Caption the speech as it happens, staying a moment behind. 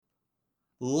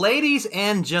Ladies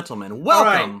and gentlemen, All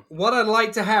welcome. right, what I'd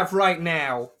like to have right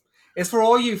now is for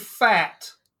all you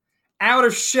fat, out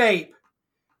of shape,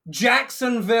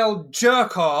 Jacksonville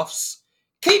jerk-offs,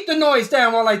 keep the noise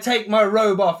down while I take my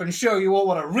robe off and show you all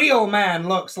what a real man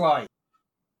looks like.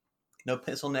 No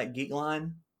pencil neck geek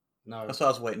line? No, That's what I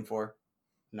was waiting for.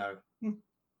 no.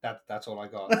 That's all I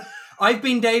got. I've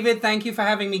been David. Thank you for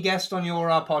having me guest on your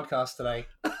podcast today.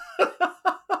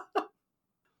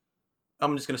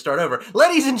 I'm just going to start over.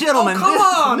 Ladies and gentlemen. Oh, come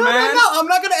on, no, man. No, I'm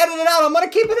not going to edit it out. I'm going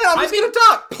to keep it in. I'm just going to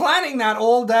talk. Planning that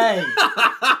all day.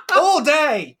 All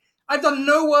day. I've done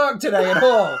no work today at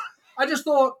all. I just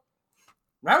thought,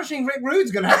 Ravishing Rick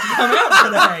Rude's going to have to come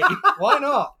out today. Why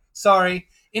not? Sorry.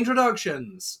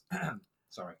 Introductions.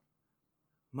 Sorry.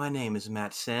 My name is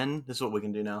Matt Sin. This is what we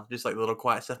can do now. Just like the little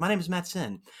quiet stuff. My name is Matt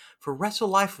Sin for Wrestle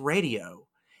Life Radio.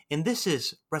 And this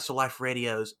is Wrestle Life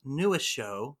Radio's newest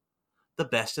show, The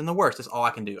Best and the Worst. That's all I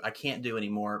can do. I can't do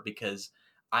anymore because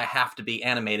I have to be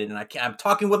animated and I'm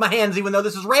talking with my hands even though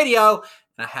this is radio.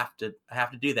 And I have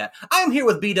to do that. I am here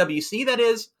with BWC. That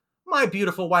is my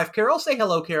beautiful wife, Carol. Say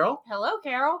hello, Carol. Hello,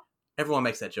 Carol. Everyone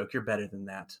makes that joke. You're better than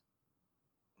that.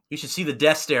 You should see the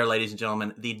death stare, ladies and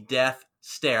gentlemen. The death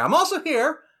stare. I'm also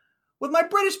here with my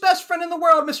British best friend in the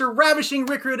world, Mr. Ravishing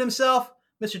Rick Rude himself,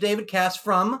 Mr. David Cass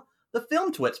from the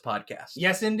Film Twits podcast.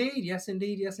 Yes, indeed. Yes,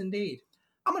 indeed. Yes, indeed.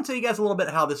 I'm going to tell you guys a little bit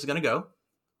how this is going to go,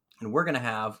 and we're going to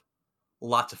have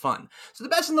lots of fun. So the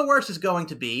best and the worst is going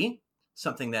to be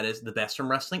something that is the best from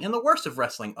wrestling and the worst of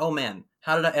wrestling. Oh man,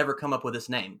 how did I ever come up with this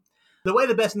name? The way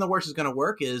the best and the worst is going to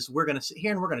work is we're going to sit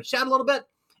here and we're going to chat a little bit,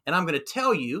 and I'm going to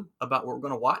tell you about what we're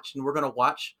going to watch, and we're going to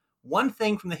watch one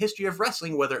thing from the history of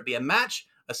wrestling, whether it be a match,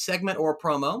 a segment, or a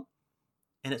promo,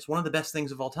 and it's one of the best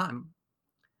things of all time.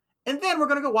 And then we're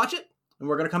going to go watch it, and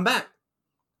we're going to come back,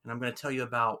 and I'm going to tell you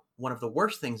about one of the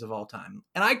worst things of all time.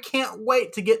 And I can't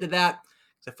wait to get to that,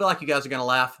 because I feel like you guys are going to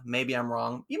laugh. Maybe I'm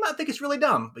wrong. You might think it's really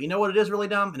dumb, but you know what? It is really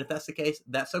dumb, and if that's the case,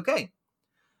 that's okay.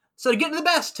 So to get to the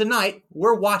best, tonight,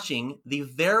 we're watching the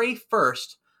very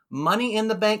first Money in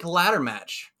the Bank ladder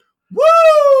match.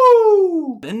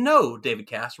 Woo! And no, David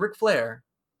Cass, Ric Flair,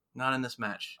 not in this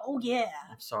match. Oh, yeah.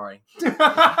 I'm sorry.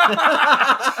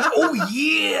 Oh,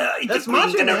 yeah. That's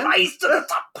Macho Man.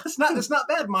 It's not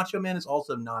bad. Macho Man is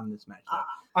also not in this match.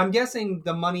 I'm guessing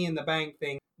the Money in the Bank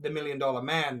thing, the $1 Million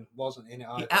Man, wasn't in it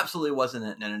either. He absolutely wasn't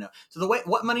in it. No. So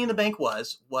what Money in the Bank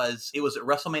was it was at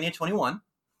WrestleMania 21,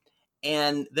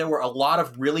 and there were a lot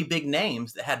of really big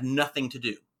names that had nothing to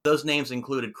do. Those names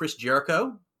included Chris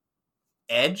Jericho,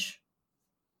 Edge,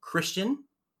 Christian,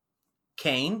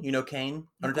 Kane. You know Kane,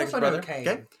 Undertaker's brother. Know Kane.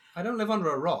 Okay. I don't live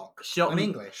under a rock. Shelton. I'm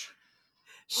English.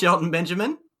 Shelton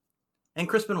Benjamin, and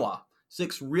Chris Benoit.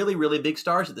 6 really, really big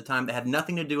stars at the time that had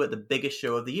nothing to do at the biggest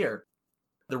show of the year.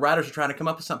 The writers were trying to come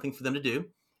up with something for them to do,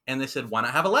 and they said, why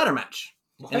not have a ladder match?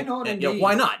 Why not, indeed?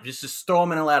 Why not? Just throw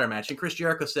them in a ladder match. And Chris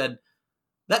Jericho said,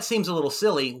 that seems a little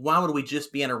silly. Why would we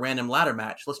just be in a random ladder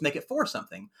match? Let's make it for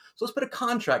something. So let's put a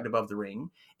contract above the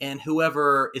ring, and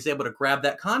whoever is able to grab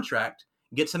that contract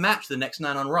gets a match the next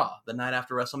night on Raw, the night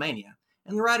after WrestleMania.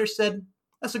 And the writers said,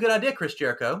 that's a good idea, Chris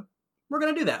Jericho. We're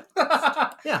going to do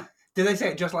that. Yeah. Did they say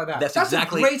it just like that? That's a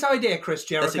great idea, Chris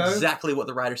Jericho. That's exactly what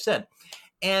the writers said.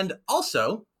 And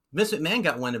also, Vince McMahon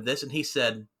got wind of this, and he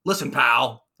said, listen,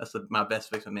 pal. That's my best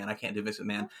Vince McMahon. I can't do Vince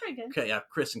McMahon. That's pretty good. Okay, yeah,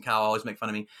 Chris and Kyle always make fun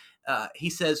of me. He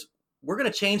says, we're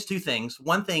going to change 2 things.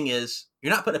 One thing is,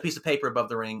 you're not putting a piece of paper above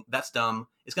the ring. That's dumb.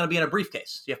 It's going to be in a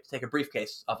briefcase. You have to take a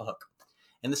briefcase off a hook.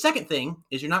 And the second thing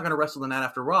is you're not going to wrestle the night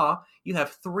after Raw. You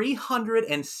have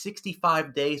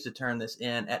 365 days to turn this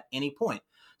in at any point.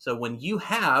 So when you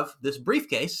have this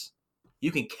briefcase,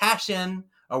 you can cash in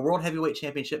a World Heavyweight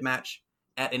Championship match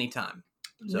at any time.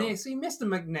 So, See, Mr.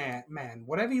 McMahon,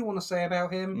 whatever you want to say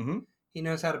about him, he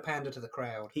knows how to pander to the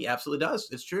crowd. He absolutely does.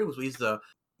 It's true. He's the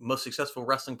most successful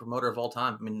wrestling promoter of all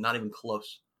time. I mean, not even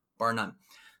close, bar none.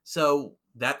 So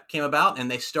that came about, and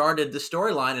they started the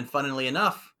storyline, and funnily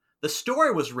enough, the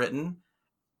story was written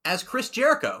as Chris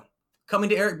Jericho coming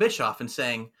to Eric Bischoff and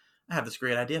saying, I have this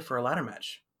great idea for a ladder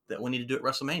match that we need to do at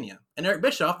WrestleMania. And Eric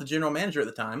Bischoff, the general manager at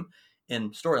the time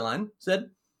in storyline, said,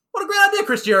 what a great idea,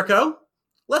 Chris Jericho.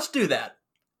 Let's do that.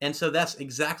 And so that's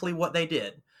exactly what they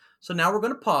did. So now we're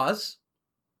going to pause,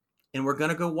 and we're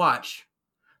going to go watch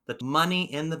the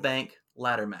Money in the Bank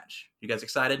ladder match. You guys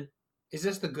excited? Is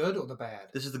this the good or the bad?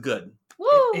 This is the good.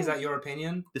 Woo! Is that your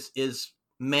opinion? This is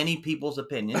many people's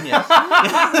opinion, yes.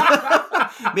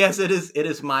 Yes, it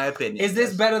is my opinion. Is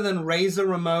this better than Razor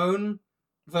Ramon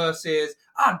versus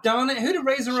darn it, who did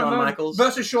Razor Shawn Ramon Michaels.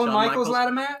 versus Shawn Shawn Michaels Michaels.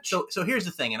 ladder match? So here's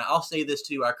the thing, and I'll say this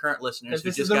to our current listeners who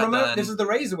This just is the got remote. done. This is the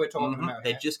Razor we're talking Mhm. about.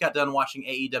 They Here. just got done watching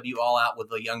AEW All Out with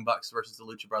the Young Bucks versus the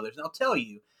Lucha Brothers. And I'll tell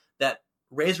you that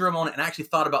Razor Ramon, and I actually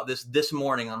thought about this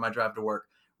morning on my drive to work.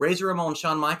 Razor Ramon and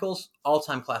Shawn Michaels,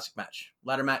 all-time classic match.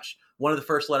 Ladder match. One of the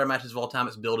first ladder matches of all time.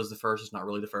 It's billed as the first. It's not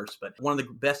really the first, but one of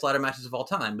the best ladder matches of all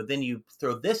time. But then you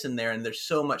throw this in there, and there's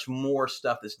so much more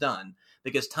stuff that's done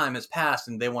because time has passed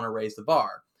and they want to raise the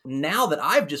bar. Now that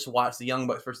I've just watched the Young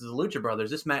Bucks versus the Lucha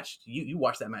Brothers, this match, you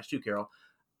watched that match too, Carol.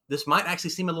 This might actually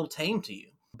seem a little tame to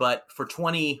you. But for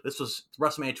this was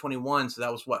WrestleMania 21, so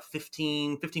that was what,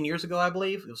 15 years ago, I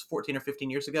believe? It was 14 or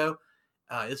 15 years ago.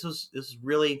 This is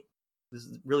really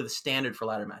the standard for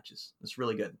ladder matches. It's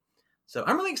really good. So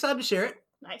I'm really excited to share it.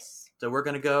 Nice. So we're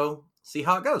going to go see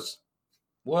how it goes.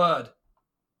 Word.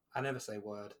 I never say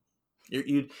word.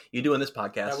 You're doing this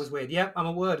podcast. That was weird. Yep, I'm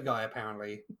a word guy,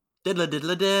 apparently.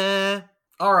 Diddle-diddle-da.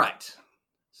 All right.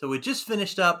 So we just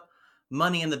finished up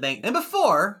Money in the Bank. And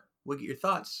before we get your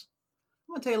thoughts,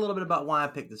 I'm going to tell you a little bit about why I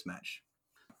picked this match.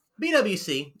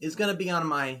 BWC is going to be on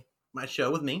my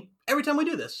show with me every time we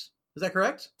do this. Is that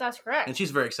correct? That's correct. And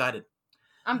she's very excited.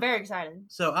 I'm very excited.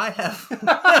 So I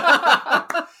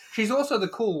have... She's also the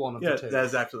cool one of the two. That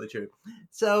is absolutely true.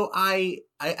 So I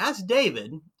asked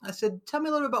David, I said, tell me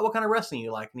a little bit about what kind of wrestling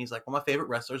you like. And he's like, well, my favorite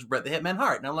wrestler is Bret the Hitman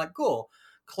Hart. And I'm like, cool.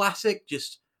 Classic,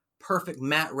 just perfect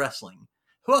mat wrestling.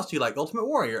 Who else do you like? Ultimate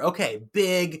Warrior. Okay,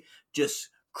 big, just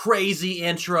crazy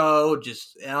intro.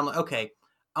 And I'm like, okay,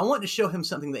 I want to show him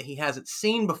something that he hasn't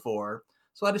seen before.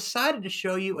 So I decided to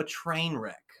show you a train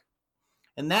wreck.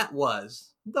 And that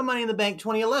was the Money in the Bank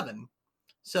 2011.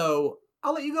 So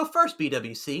I'll let you go first,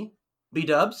 BWC.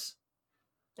 B-dubs.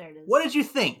 There it is. What did you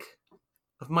think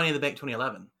of Money in the Bank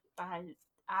 2011?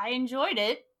 I enjoyed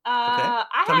it. Okay.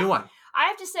 Tell me why. I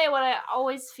have to say what I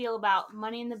always feel about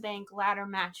Money in the Bank ladder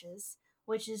matches,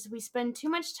 which is we spend too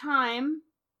much time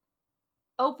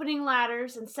opening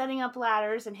ladders and setting up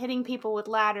ladders and hitting people with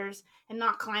ladders and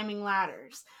not climbing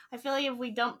ladders. I feel like if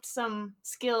we dumped some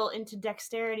skill into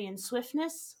dexterity and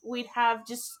swiftness, we'd have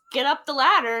just get up the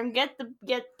ladder and get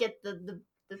the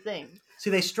thing. See,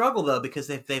 they struggle though because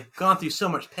they've gone through so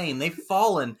much pain. They've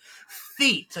fallen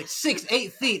feet, like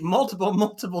 6-8 feet,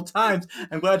 multiple times.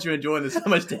 I'm glad you're enjoying this so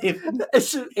much, Dave.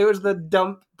 It was the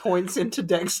dump points into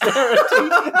dexterity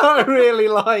I really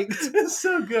liked. It's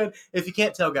so good. If you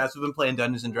can't tell, guys, we've been playing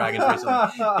Dungeons and Dragons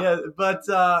recently. Yeah, but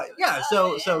so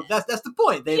that's the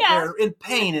point. They're in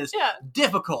pain. And it's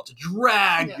difficult to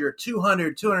drag your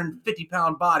 250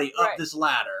 pound body up this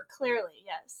ladder. Clearly,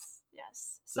 yes.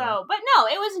 So, but no,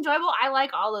 it was enjoyable. I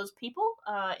like all those people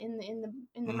in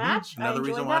the match. Another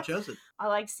reason why I chose it. I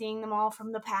like seeing them all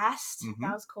from the past. Mm-hmm.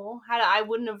 That was cool. I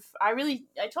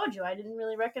told you I didn't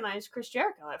really recognize Chris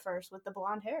Jericho at first with the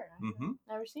blonde hair. I've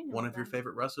never seen him. One of your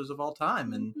favorite wrestlers of all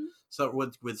time, and so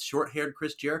with short-haired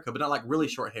Chris Jericho, but not like really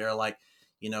short hair, like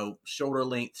shoulder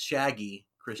length, shaggy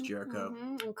Chris Jericho.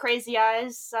 And crazy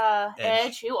eyes,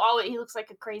 Edge. He looks like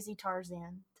a crazy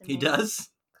Tarzan. To me. He does.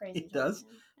 Crazy. He does.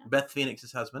 Yeah. Beth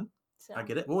Phoenix's husband. So. I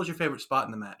get it. What was your favorite spot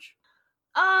in the match?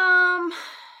 I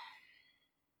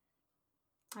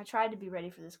tried to be ready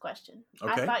for this question.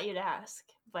 Okay. I thought you'd ask,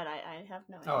 but I have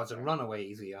no answer. Oh, it's a runaway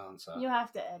easy answer. You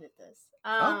have to edit this.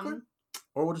 Okay.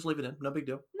 Or we'll just leave it in. No big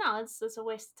deal. No, it's a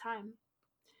waste of time.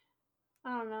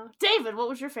 I don't know. David, what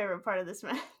was your favorite part of this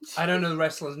match? I don't know the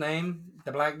wrestler's name.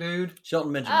 The black dude.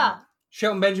 Shelton Benjamin.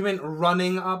 Shelton Benjamin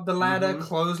running up the ladder,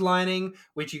 clotheslining,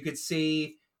 which you could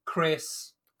see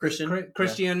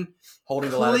Christian holding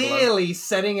the ladder clearly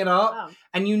setting it up,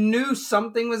 and you knew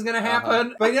something was going to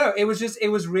happen. But it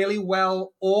was really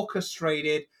well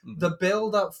orchestrated. The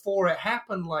build up for it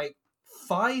happened like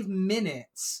 5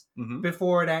 minutes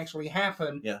before it actually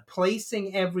happened,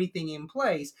 placing everything in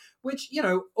place. Which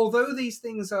although these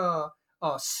things are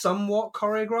somewhat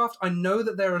choreographed, I know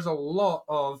that there is a lot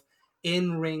of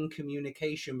in-ring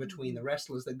communication between the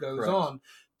wrestlers that goes on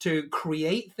to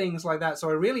create things like that. So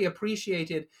I really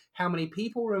appreciated how many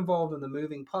people were involved in the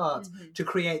moving parts to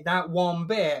create that one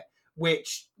bit,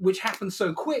 which happened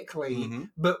so quickly,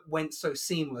 but went so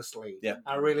seamlessly. Yeah.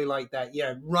 I really like that.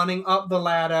 Yeah, running up the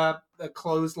ladder,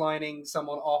 clotheslining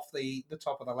someone off the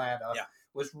top of the ladder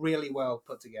was really well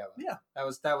put together. Yeah. That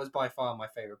was by far my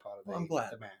favorite part of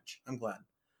the match. I'm glad.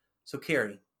 So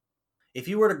Carrie, if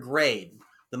you were to grade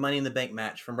the Money in the Bank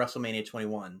match from WrestleMania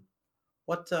 21,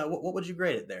 what would you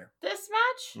grade it there? This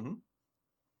match?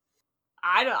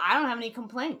 I don't have any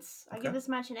complaints. I give this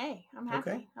match an A. I'm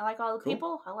happy. Okay. I like all the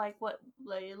people. I like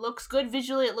it looks good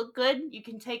visually. It looked good. You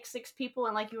can take 6 people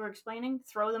and, like you were explaining,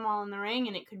 throw them all in the ring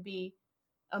and it could be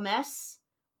a mess.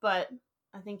 But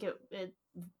I think it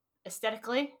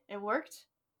aesthetically it worked.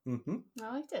 Mm-hmm.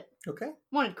 I liked it. Okay.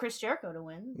 Wanted Chris Jericho to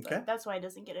win. But Okay. that's why he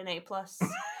doesn't get an A+.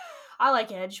 I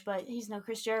like Edge, but he's no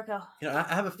Chris Jericho. I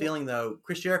have a feeling though,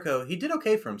 Chris Jericho, he did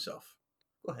okay for himself.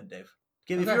 Go ahead, Dave.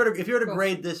 If Okay. you were to Cool.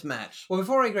 grade this match, Well,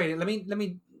 before I grade it, let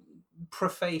me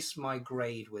preface my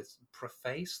grade with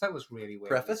preface. That was really weird.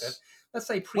 Preface? Let's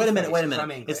say preface. wait a minute. 'cause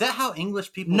I'm English. Is that how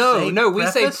English people No, say no, we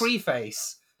say preface?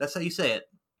 preface. That's how you say it.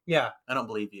 Yeah. I don't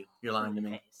believe you. You're lying to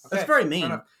me. Face. That's Okay, very fair mean.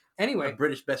 enough. Anyway, My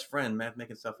British best friend, man,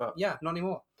 making stuff up. yeah, not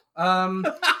anymore.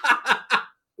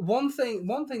 One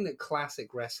thing that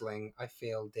classic wrestling I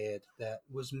feel did that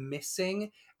was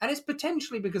missing, and it's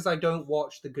potentially because I don't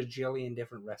watch the gajillion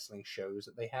different wrestling shows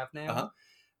that they have now. Uh-huh.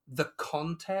 The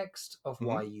context of Mhm.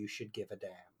 why you should give a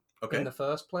damn Okay. in the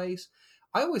first place.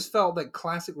 I always felt that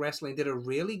classic wrestling did a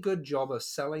really good job of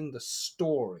selling the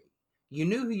story. You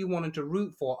knew who you wanted to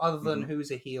root for, other than who's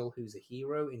a heel, who's a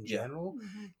hero in Yeah. general.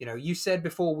 Mhm. You know, you said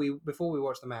before we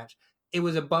watched the match, it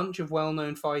was a bunch of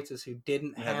well-known fighters who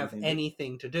didn't Have have anything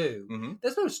anything to do. Mm-hmm.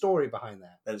 There's no story behind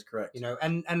that, That is correct. you know.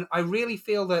 And I really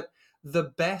feel that the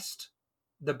best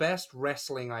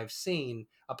wrestling I've seen,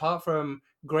 apart from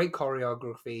great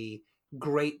choreography,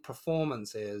 great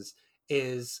performances,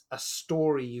 is a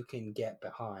story you can get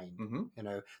behind. Mm-hmm. You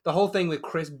know, the whole thing with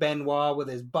Chris Benoit with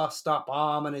his bust up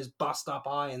arm and his bust up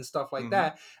eye and stuff like Mhm.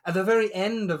 that. At the very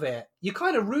end of it, you're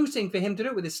kind of rooting for him to do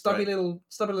it with his stubby Right.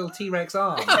 little T-Rex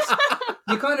arms.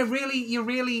 You're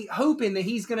really hoping that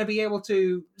he's going to be able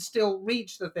to still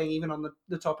reach the thing even on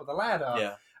the top of the ladder.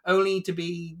 Yeah. Only to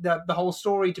be the whole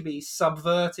story to be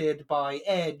subverted by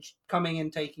Edge coming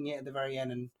and taking it at the very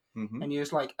end, Mm-hmm. and you're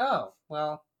just like, oh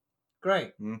well,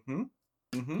 great. Mm-hmm.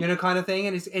 Mm-hmm. You know, kind of thing.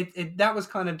 And it that was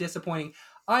kind of disappointing.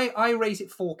 I rate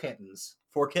it 4 kittens.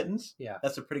 4 kittens? Yeah.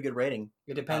 That's a pretty good rating.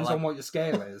 It depends I like on what your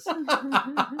scale is.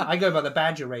 I go by the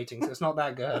Badger rating, so it's not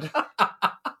that good.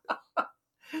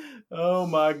 Oh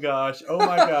my gosh. Oh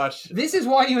my gosh. This is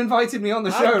why you invited me on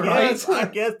the show, right? I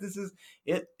guess this is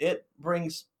it. It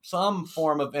brings some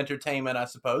form of entertainment, I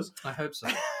suppose. I hope so.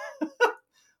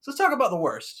 So let's talk about the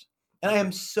worst. And I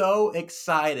am so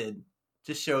excited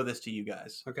to show this to you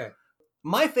guys. Okay.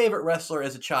 My favorite wrestler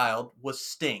as a child was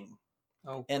Sting.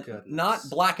 Oh, And goodness. not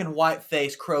black and white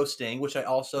face Crow Sting, which I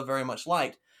also very much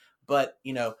liked, but,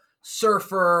 you know,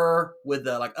 surfer with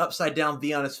the like upside down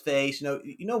V on his face. You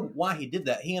know why he did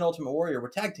that? He and Ultimate Warrior were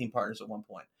tag team partners at one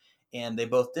point, and they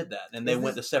both did that, and they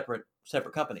went to separate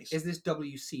companies. Is this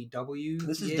WCW?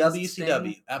 This is years WCW,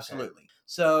 Sting? absolutely.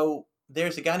 So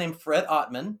there's a guy named Fred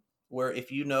Ottman, where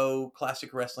if you know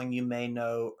classic wrestling, you may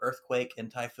know Earthquake and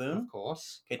Okay. Typhoon. Of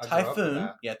course. Okay, I grew up with Typhoon.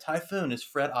 that. Yeah, Typhoon is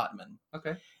Fred Ottman.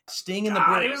 Okay. Sting in the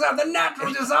God, he Brit. was at the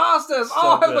Natural Disasters. So I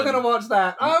hope we're good. going to watch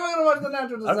that. I hope we're going to watch the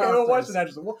Natural Disasters. Okay, we'll watch the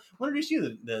natural. We'll introduce you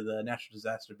to the natural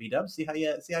disaster B-Dub. See how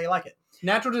you like it.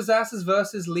 Natural Disasters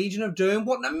versus Legion of Doom.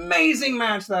 What an amazing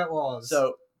match that was.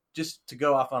 So, just to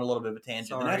go off on a little bit of a tangent,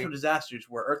 Sorry. the natural disasters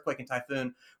were Earthquake and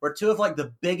Typhoon, were two of like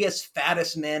the biggest,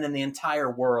 fattest men in the entire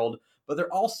world, but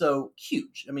they're also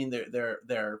huge. I mean,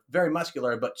 they're very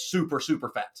muscular, but super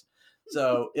fat.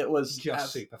 So it was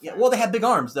Just super fat. Yeah, well, they had big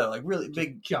arms though, like really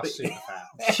big, just big, super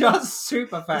fat. Just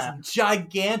super fat. These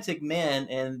gigantic men,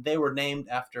 and they were named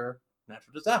after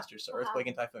natural disasters, so Wow. Earthquake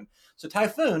and Typhoon. So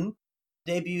Typhoon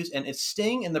debuts, and it's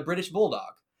Sting and the British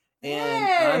Bulldog. And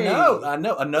Hey! I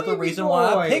know. Another Davey reason why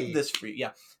I boy. picked this for you.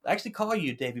 Yeah, I actually call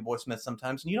you Davey Boy Smith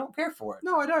sometimes, and you don't care for it.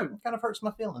 No, I don't. It kind of hurts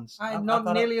my feelings. I'm I not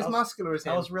thought nearly I as was- muscular as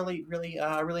him. I was really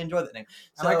enjoyed that name.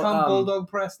 and I can't Bulldog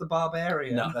Press the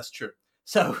Barbarian. No, that's true.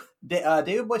 So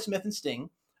David Boy Smith and Sting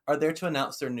are there to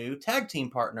announce their new tag team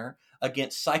partner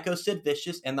against Psycho Sid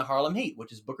Vicious and the Harlem Heat,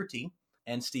 which is Booker T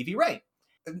and Stevie Ray.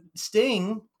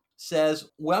 Sting says,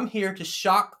 well, I'm here to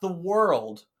shock the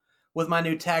world with my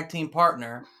new tag team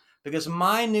partner, because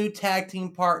my new tag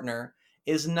team partner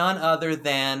is none other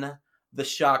than the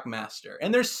Shockmaster.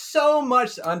 And there's so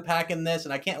much to unpack in this,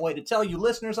 and I can't wait to tell you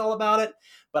listeners all about it,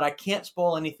 but I can't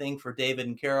spoil anything for David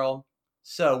and Carol.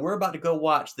 So we're about to go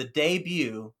watch the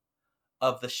debut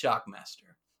of the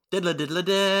Shockmaster. Diddle diddle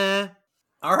da.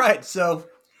 All right, so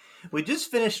we just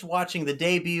finished watching the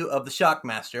debut of the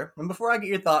Shockmaster. And before I get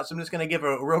your thoughts, I'm just going to give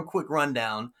a real quick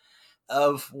rundown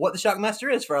of what the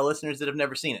Shockmaster is for our listeners that have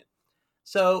never seen it.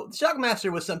 So the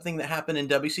Shockmaster was something that happened in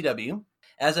WCW.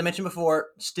 As I mentioned before,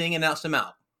 Sting announced him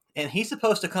out. And he's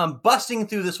supposed to come busting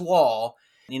through this wall,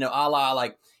 you know, a la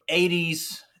like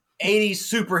 80s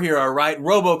superhero, right?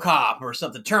 RoboCop or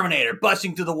something, Terminator,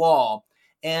 busting through the wall.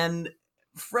 And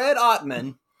Fred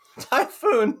Ottman,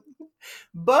 Typhoon,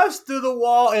 busts through the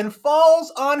wall and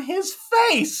falls on his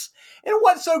face. And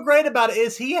what's so great about it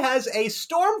is he has a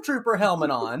stormtrooper helmet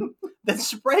on that's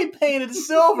spray painted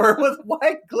silver with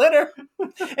white glitter,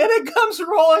 and it comes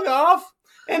rolling off.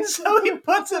 And so he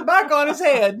puts it back on his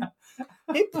head.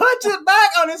 He puts it back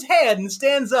on his head and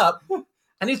stands up.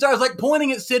 And he starts like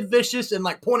pointing at Sid Vicious and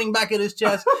like pointing back at his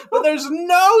chest. But there's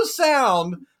no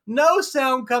sound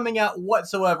coming out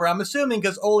whatsoever. I'm assuming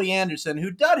because Ole Anderson,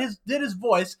 who did his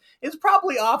voice, is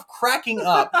probably off cracking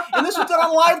up. And this was done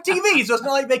on live TV, so it's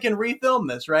not like they can refilm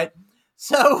this, right?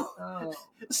 So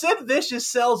Sid Vicious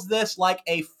sells this like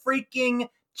a freaking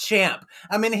champ.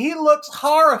 I mean, he looks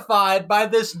horrified by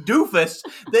this doofus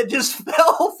that just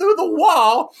fell through the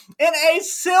wall in a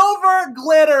silver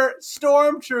glitter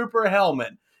stormtrooper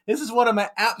helmet. This is one of my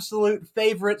absolute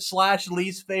favorite /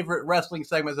 least favorite wrestling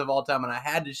segments of all time, and I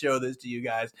had to show this to you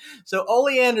guys. So Ole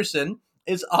Anderson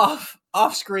is off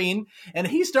screen, and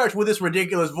he starts with this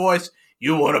ridiculous voice.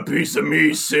 You want a piece of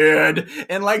me, Sid?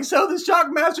 And like, so the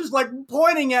Shockmaster's like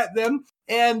pointing at them,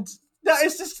 and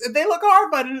it's just, they look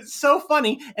horrified, and it's so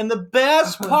funny. And the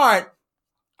best part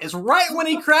is right when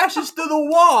he crashes through the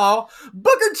wall,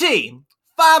 Booker T,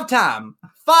 five-time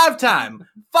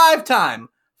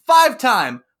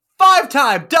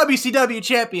WCW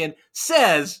champion,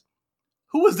 says,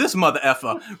 who is this mother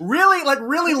effer?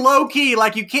 Really low key,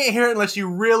 like you can't hear it unless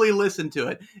you really listen to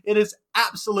it. It is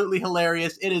absolutely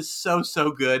hilarious. It is so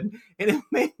good. And it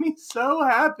made me so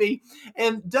happy.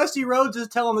 And Dusty Rhodes is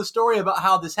telling the story about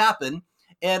how this happened.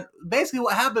 And basically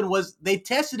what happened was they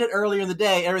tested it earlier in the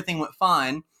day. Everything went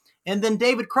fine. And then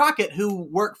David Crockett, who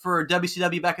worked for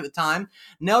WCW back at the time,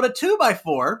 nailed a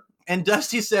 2x4. And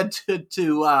Dusty said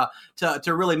to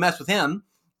really mess with him.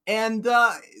 And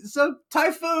so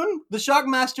Typhoon, the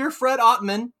Shockmaster, Fred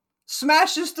Ottman,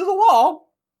 smashes through the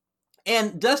wall.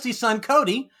 And Dusty's son,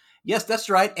 Cody, yes, that's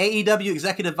right, AEW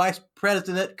Executive Vice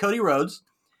President Cody Rhodes,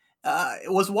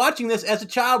 was watching this as a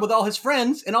child with all his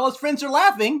friends, and all his friends are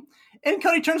laughing. And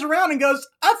Cody turns around and goes,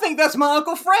 I think that's my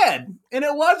Uncle Fred. And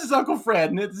it was his Uncle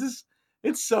Fred. And it's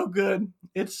so good.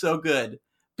 It's so good.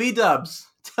 B-Dubs,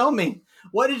 tell me,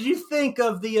 what did you think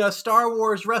of the Star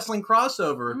Wars wrestling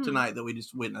crossover tonight that we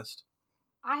just witnessed?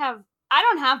 I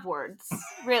don't have words,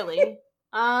 really.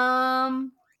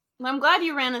 I'm glad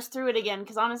you ran us through it again,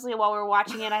 because honestly, while we were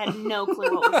watching it, I had no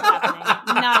clue what was happening.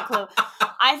 Not a clue.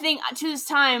 I think, to this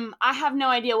time, I have no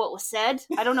idea what was said.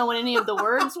 I don't know what any of the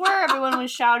words were. Everyone was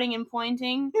shouting and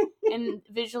pointing, and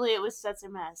visually, it was such a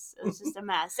mess. It was just a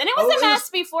mess. And it was a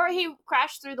mess before he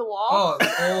crashed through the wall. Oh, it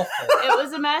was awful. It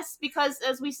was a mess because,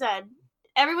 as we said,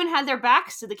 everyone had their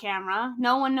backs to the camera.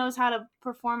 No one knows how to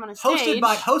perform on a stage.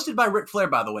 Hosted by Ric Flair,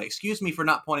 by the way. Excuse me for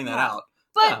not pointing that out.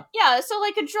 But, so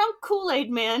like a drunk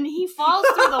Kool-Aid man, he falls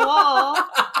through the wall.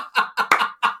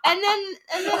 And then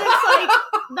it's like,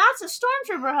 that's a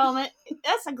stormtrooper helmet.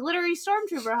 That's a glittery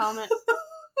stormtrooper helmet.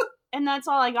 And that's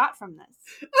all I got from this.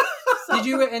 So, did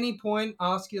you at any point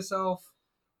ask yourself,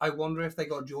 I wonder if they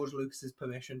got George Lucas's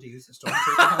permission to use the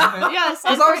stormtrooper helmet? Yes.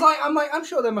 Because I'm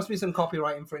sure there must be some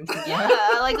copyright infringement. Yeah,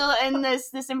 like, and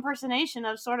this impersonation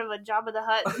of sort of a Jabba the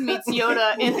Hutt meets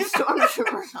Yoda in a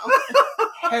stormtrooper helmet.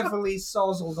 Heavily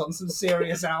sozzled on some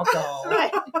serious alcohol.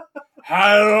 Right.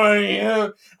 How are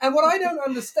you? And what I don't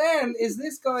understand is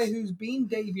this guy who's been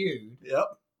debuted.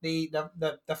 Yep.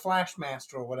 The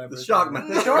Flashmaster or whatever. The Shockmaster.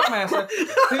 The Shockmaster,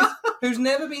 who's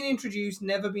never been introduced,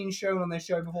 never been shown on this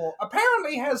show before,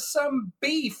 apparently has some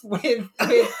beef with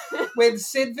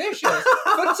Sid Vicious.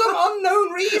 For some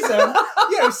unknown reason,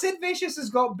 Sid Vicious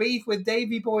has got beef with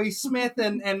Davey Boy Smith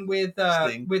and with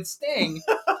Sting.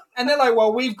 And they're like,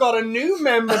 well, we've got a new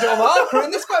member of our crew.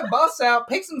 And this guy busts out,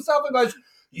 picks himself and goes,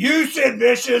 you, Sid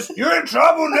Vicious, you're in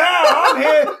trouble now. I'm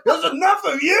here. There's enough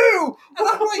of you. And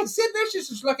I'm like, Sid Vicious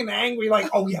is looking angry, like,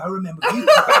 oh, yeah, I remember you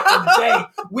back in the day.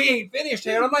 We ain't finished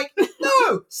here. And I'm like,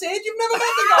 no, Sid, you've never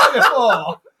met the guy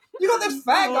before. You got this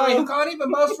fat guy who can't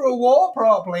even muster a wall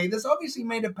properly, that's obviously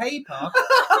made of paper,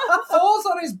 falls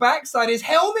on his backside, his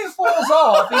helmet falls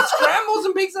off, he scrambles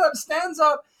and picks it up, stands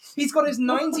up. He's got his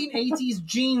 1980s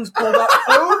jeans pulled up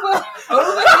over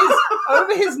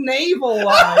his navel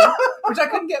line, which I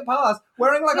couldn't get past,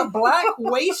 wearing like a black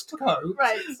waistcoat,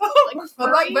 right? Like a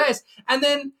black vest. And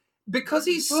then, because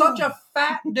he's such a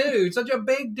fat dude, such a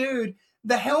big dude,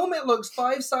 the helmet looks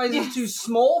 5 sizes too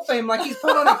small for him, like he's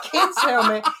put on a kid's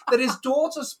helmet that his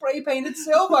daughter spray painted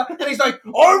silver. And he's like,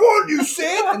 I want you,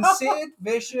 Sid! And Sid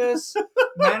Vicious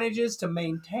manages to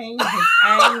maintain his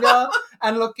anger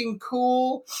and looking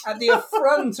cool at the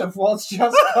affront of what's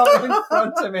just come in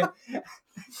front of him.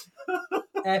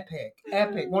 Epic.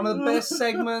 One of the best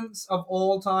segments of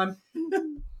all time.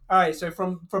 All right, so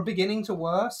from beginning to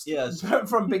worst, yes,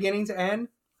 from beginning to end,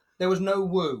 there was no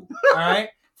woo. All right.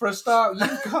 For a start,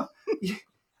 you've got.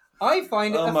 I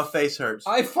find it. Oh, my face hurts.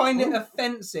 I find it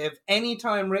offensive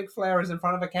anytime Ric Flair is in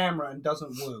front of a camera and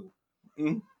doesn't woo.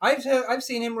 Mm. I've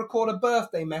seen him record a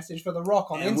birthday message for The Rock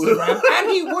on And Instagram, woo.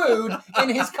 and he wooed in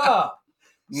his car.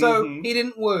 So Mhm. he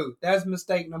didn't woo. There's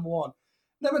mistake number one.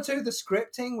 Number two, the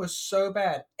scripting was so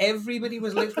bad. Everybody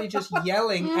was literally just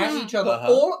yelling at each other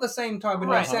Uh-huh. all at the same time with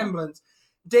no Right. semblance.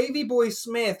 Davey Boy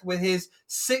Smith, with his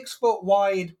 6 foot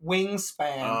wide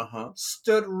wingspan, Uh-huh.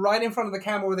 stood right in front of the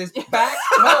camera with his back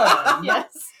turned.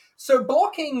 Yes. So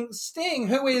blocking Sting,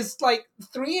 who is like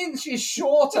 3 inches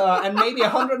shorter and maybe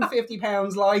 150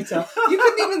 pounds lighter, you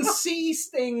couldn't even see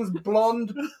Sting's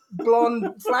blonde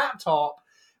flat top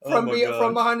from Oh my gosh.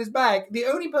 from behind his back. The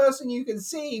only person you could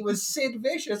see was Sid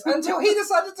Vicious until he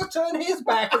decided to turn his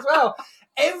back as well.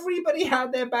 Everybody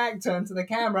had their back turned to the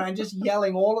camera and just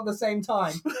yelling all at the same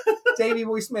time. Davey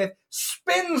Boy Smith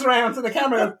spins round to the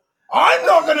camera and goes, I'm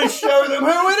not going to show them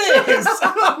who it is. And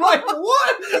I'm like,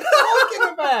 what are you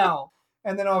talking about?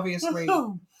 And then obviously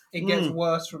it gets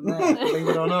worse from there, believe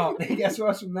it or not. It gets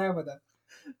worse from there with it.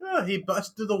 Oh, he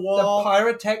busts through the The wall,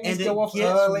 pyrotechnics and it go off gets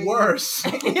early. worse.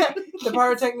 Yeah, the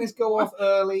pyrotechnics go off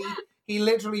early. He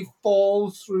literally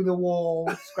falls through the wall,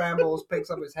 scrambles, picks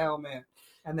up his helmet,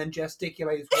 and then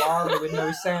gesticulates wildly with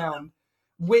no sound.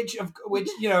 Which of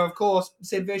course,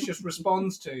 Sid Vicious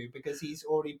responds to because he's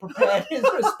already prepared his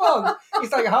response.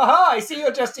 He's like, "Ha ha! I see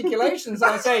your gesticulations."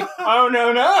 And I say, "Oh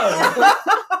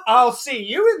no! I'll see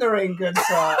you in the ring, good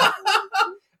sir."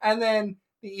 And then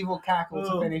the evil cackle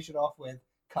to finish it off with,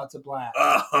 cut to black.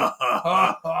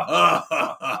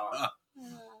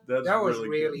 That's That was really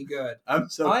really good. I'm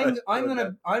so. I'm glad you gonna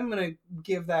enjoyed I'm gonna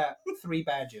give that 3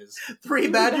 badges. that. 3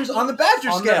 badgers on the badger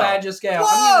On scale. the badger scale.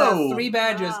 I'm giving Whoa! that 3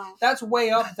 badges. Wow. That's way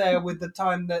up there with the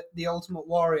time that the Ultimate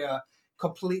Warrior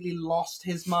completely lost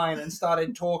his mind and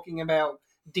started talking about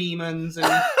demons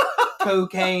and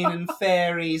cocaine and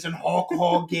fairies and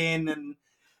hog-hogging and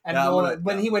Yeah, all I'm that. gonna-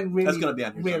 When he went That's gonna be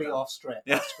on here really sometime. off script.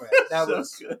 Yeah. Off script. That So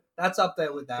was good. that's up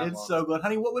there with that It's one. so good,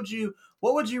 honey. What would you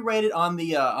rate it on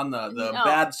the No.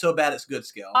 bad so bad it's good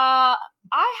scale? I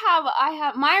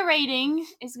have my rating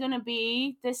is gonna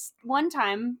be this one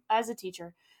time as a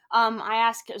teacher. I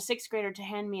asked a 6th grader to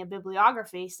hand me a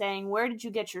bibliography saying, "Where did you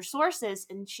get your sources?"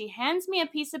 And she hands me a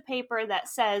piece of paper that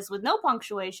says, with no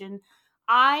punctuation,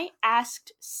 "I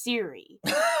asked Siri."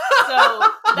 So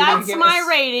that's give my us-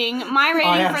 rating. My I rating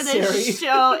asked for this Siri.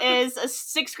 show is a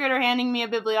 6th grader handing me a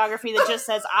bibliography that just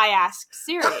says, "I asked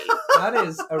Siri." That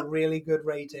is a really good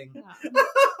rating.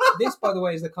 This, by the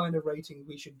way, is the kind of rating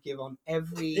we should give on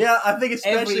every. Yeah, I think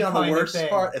especially every on the kind of worst thing.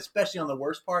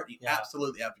 part, you Yeah.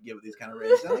 absolutely have to give it these kind of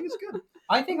ratings. I think it's good.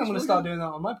 I think I'm It's going to really start good. doing that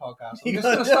on my podcast. You I'm just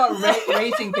going to gotta- start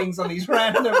rating things on these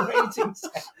random rating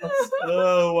scales.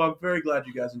 Oh, I'm very glad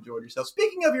you guys enjoyed yourself.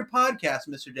 Speaking of your podcast,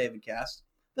 Mr. David Cast,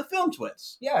 The Film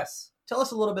Twits. Yes. Tell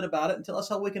us a little bit about it and tell us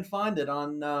how we can find it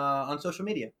on social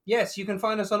media. Yes, you can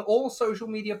find us on all social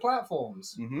media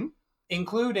platforms, Mm-hmm.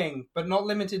 including, but not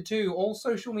limited to, all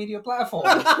social media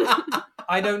platforms.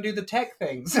 I don't do the tech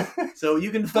things. So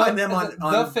you can find them on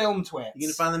The Film Twits. you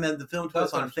can find them at The Film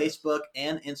Twits on Film Twits. Facebook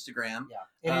and Instagram.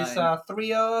 Yeah. It is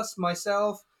 3 of us,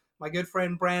 myself, my good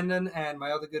friend Brandon, and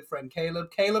my other good friend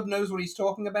Caleb. Caleb knows what he's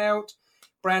talking about.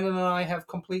 Brandon and I have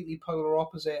completely polar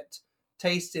opposite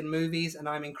taste in movies, and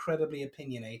I'm incredibly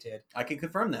opinionated. I can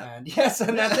confirm that. And yes,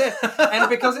 and that's it. And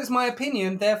because it's my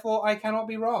opinion, therefore I cannot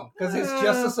be wrong because it's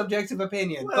just a subjective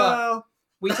opinion. But Well,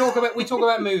 we talk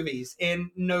about movies in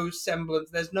no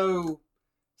semblance. There's no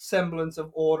semblance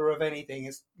of order of anything.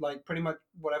 It's like pretty much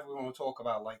whatever we want to talk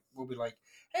about. Like we'll be like,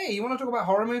 hey, you want to talk about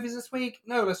horror movies this week?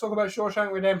 No, let's talk about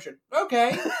Shawshank Redemption.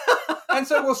 Okay. And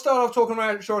so we'll start off talking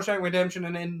about Shawshank Redemption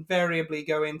and invariably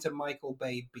go into Michael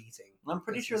Bay beating. I'm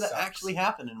pretty Because sure he that sucks. actually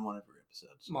happened in one of your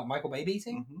episodes. What, Michael Bay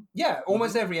beating? Mhm. Yeah,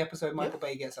 almost every episode Michael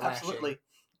Bay gets a lashing. Absolutely.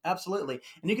 Absolutely.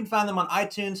 And you can find them on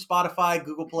iTunes, Spotify,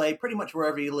 Google Play, pretty much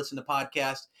wherever you listen to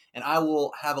podcasts. And I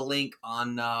will have a link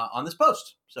on this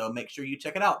post. So make sure you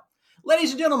check it out.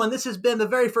 Ladies and gentlemen, this has been the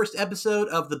very first episode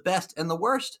of The Best and the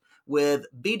Worst with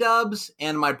B-Dubs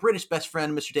and my British best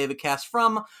friend, Mr. David Cass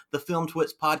from the Film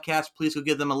Twits podcast. Please go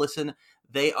give them a listen.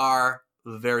 They are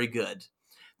very good.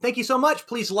 Thank you so much.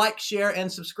 Please like, share,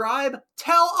 and subscribe.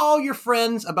 Tell all your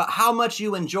friends about how much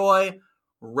you enjoy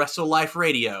Wrestle Life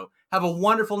Radio. Have a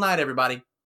wonderful night, everybody.